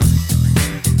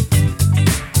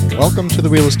Welcome to the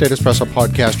Real Estate Espresso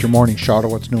Podcast, your morning shot of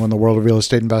what's new in the world of real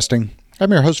estate investing.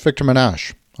 I'm your host, Victor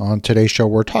Menashe. On today's show,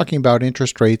 we're talking about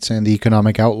interest rates and the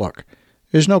economic outlook.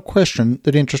 There's no question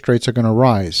that interest rates are going to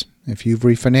rise. If you've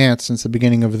refinanced since the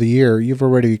beginning of the year, you've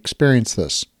already experienced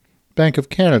this. Bank of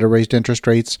Canada raised interest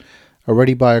rates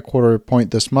already by a quarter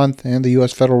point this month, and the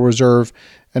U.S. Federal Reserve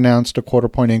announced a quarter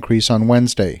point increase on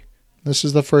Wednesday. This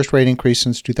is the first rate increase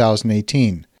since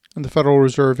 2018. And the Federal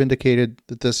Reserve indicated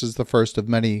that this is the first of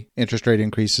many interest rate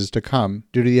increases to come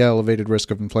due to the elevated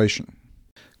risk of inflation.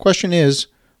 Question is,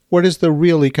 what is the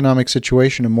real economic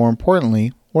situation, and more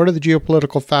importantly, what are the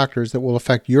geopolitical factors that will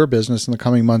affect your business in the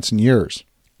coming months and years?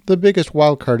 The biggest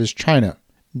wildcard is China.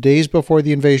 Days before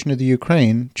the invasion of the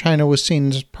Ukraine, China was seen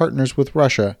as partners with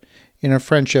Russia in a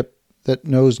friendship that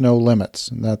knows no limits,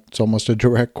 and that's almost a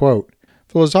direct quote.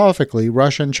 Philosophically,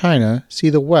 Russia and China see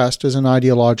the West as an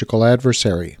ideological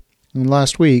adversary. And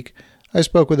last week, I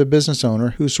spoke with a business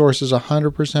owner who sources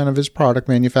 100% of his product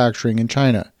manufacturing in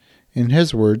China. In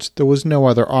his words, there was no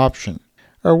other option.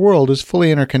 Our world is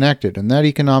fully interconnected, and that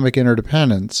economic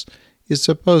interdependence is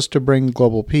supposed to bring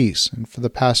global peace. And for the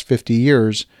past 50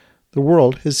 years, the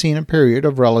world has seen a period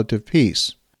of relative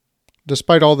peace.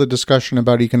 Despite all the discussion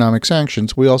about economic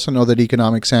sanctions, we also know that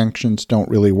economic sanctions don't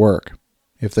really work.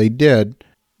 If they did,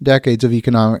 decades of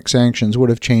economic sanctions would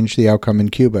have changed the outcome in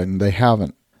Cuba, and they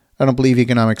haven't. I don't believe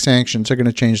economic sanctions are going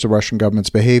to change the Russian government's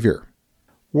behavior.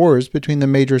 Wars between the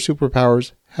major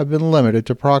superpowers have been limited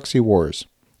to proxy wars.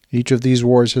 Each of these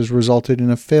wars has resulted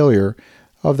in a failure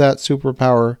of that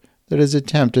superpower that has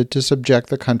attempted to subject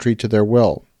the country to their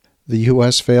will. The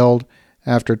U.S. failed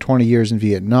after 20 years in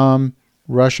Vietnam.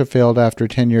 Russia failed after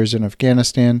 10 years in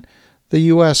Afghanistan. The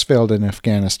U.S. failed in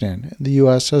Afghanistan. The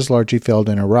U.S. has largely failed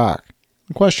in Iraq.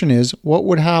 The question is, what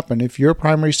would happen if your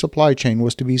primary supply chain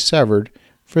was to be severed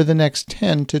for the next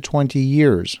 10 to 20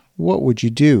 years? What would you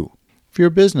do? If your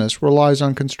business relies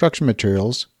on construction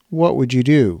materials, what would you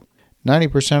do?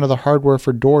 90% of the hardware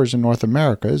for doors in North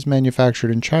America is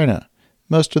manufactured in China.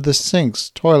 Most of the sinks,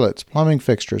 toilets, plumbing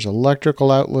fixtures,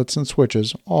 electrical outlets, and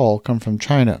switches all come from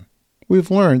China.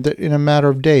 We've learned that in a matter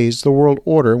of days, the world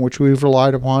order, which we've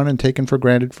relied upon and taken for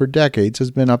granted for decades,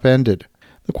 has been upended.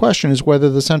 The question is whether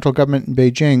the central government in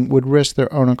Beijing would risk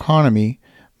their own economy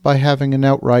by having an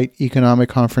outright economic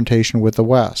confrontation with the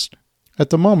West.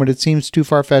 At the moment, it seems too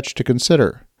far-fetched to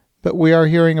consider, but we are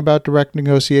hearing about direct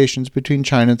negotiations between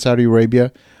China and Saudi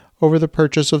Arabia over the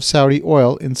purchase of Saudi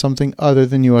oil in something other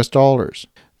than U.S. dollars.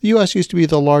 The U.S. used to be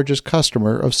the largest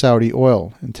customer of Saudi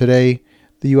oil, and today,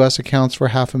 the U.S. accounts for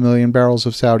 500,000 barrels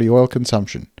of Saudi oil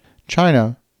consumption.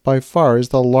 China, by far, is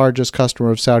the largest customer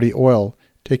of Saudi oil,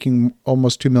 taking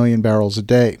almost 2 million barrels a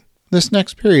day. This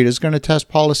next period is going to test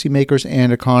policymakers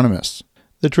and economists.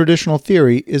 The traditional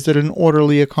theory is that an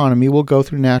orderly economy will go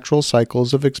through natural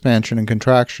cycles of expansion and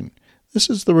contraction. This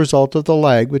is the result of the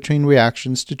lag between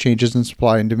reactions to changes in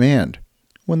supply and demand.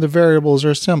 When the variables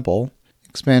are simple,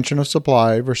 expansion of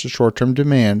supply versus short-term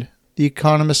demand, the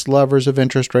economist's levers of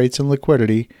interest rates and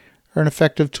liquidity are an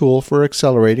effective tool for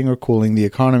accelerating or cooling the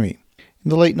economy. In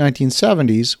the late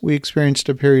 1970s, we experienced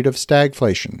a period of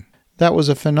stagflation. That was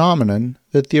a phenomenon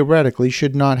that theoretically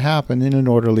should not happen in an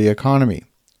orderly economy.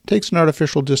 It takes an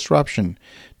artificial disruption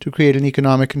to create an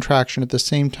economic contraction at the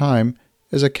same time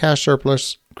as a cash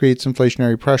surplus creates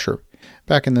inflationary pressure.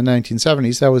 Back in the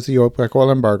 1970s, that was the OPEC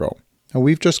oil embargo. And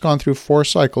we've just gone through 4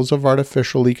 cycles of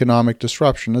artificial economic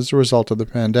disruption as a result of the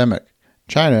pandemic.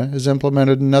 China has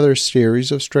implemented another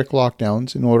series of strict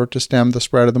lockdowns in order to stem the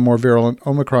spread of the more virulent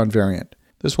Omicron variant.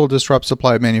 This will disrupt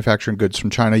supply of manufactured goods from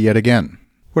China yet again,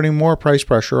 putting more price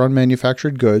pressure on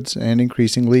manufactured goods and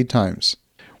increasing lead times.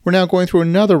 We're now going through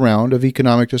another round of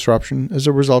economic disruption as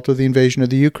a result of the invasion of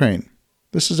the Ukraine.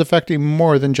 This is affecting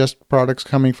more than just products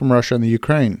coming from Russia and the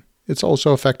Ukraine. It's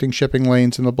also affecting shipping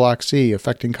lanes in the Black Sea,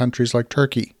 affecting countries like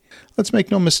Turkey. Let's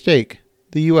make no mistake,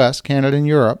 the US, Canada, and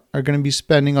Europe are going to be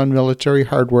spending on military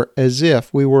hardware as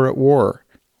if we were at war.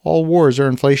 All wars are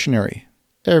inflationary.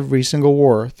 Every single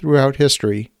war throughout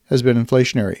history has been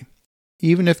inflationary.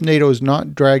 Even if NATO is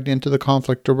not dragged into the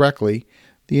conflict directly,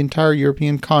 the entire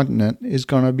European continent is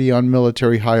going to be on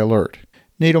military high alert.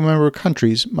 NATO member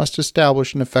countries must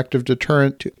establish an effective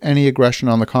deterrent to any aggression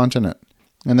on the continent,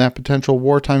 and that potential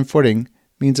wartime footing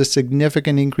means a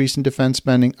significant increase in defense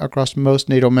spending across most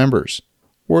NATO members.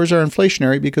 Wars are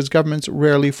inflationary because governments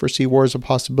rarely foresee war as a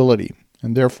possibility,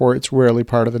 and therefore it's rarely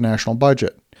part of the national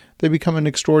budget. They become an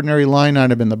extraordinary line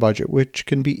item in the budget, which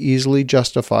can be easily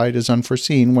justified as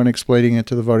unforeseen when explaining it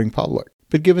to the voting public.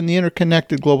 But given the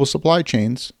interconnected global supply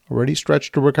chains, already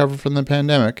stretched to recover from the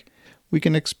pandemic, we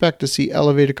can expect to see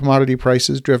elevated commodity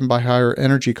prices driven by higher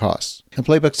energy costs. The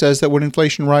playbook says that when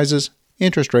inflation rises,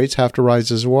 interest rates have to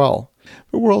rise as well.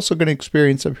 But we're also going to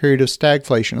experience a period of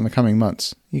stagflation in the coming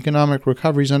months. Economic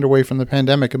recovery is underway from the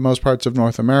pandemic in most parts of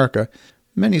North America.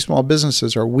 Many small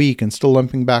businesses are weak and still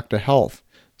limping back to health.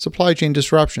 Supply chain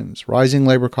disruptions, rising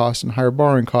labor costs, and higher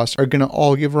borrowing costs are going to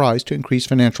all give rise to increased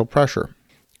financial pressure.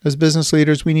 As business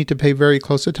leaders, we need to pay very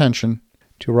close attention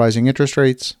to rising interest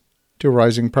rates, to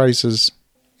rising prices,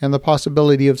 and the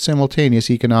possibility of simultaneous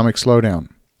economic slowdown.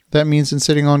 That means that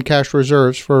sitting on cash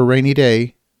reserves for a rainy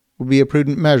day will be a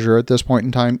prudent measure at this point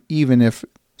in time, even if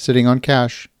sitting on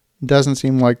cash doesn't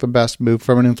seem like the best move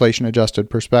from an inflation-adjusted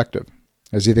perspective.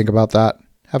 As you think about that,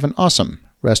 have an awesome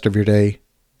rest of your day.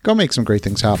 Go make some great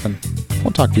things happen.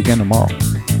 We'll talk to you again tomorrow.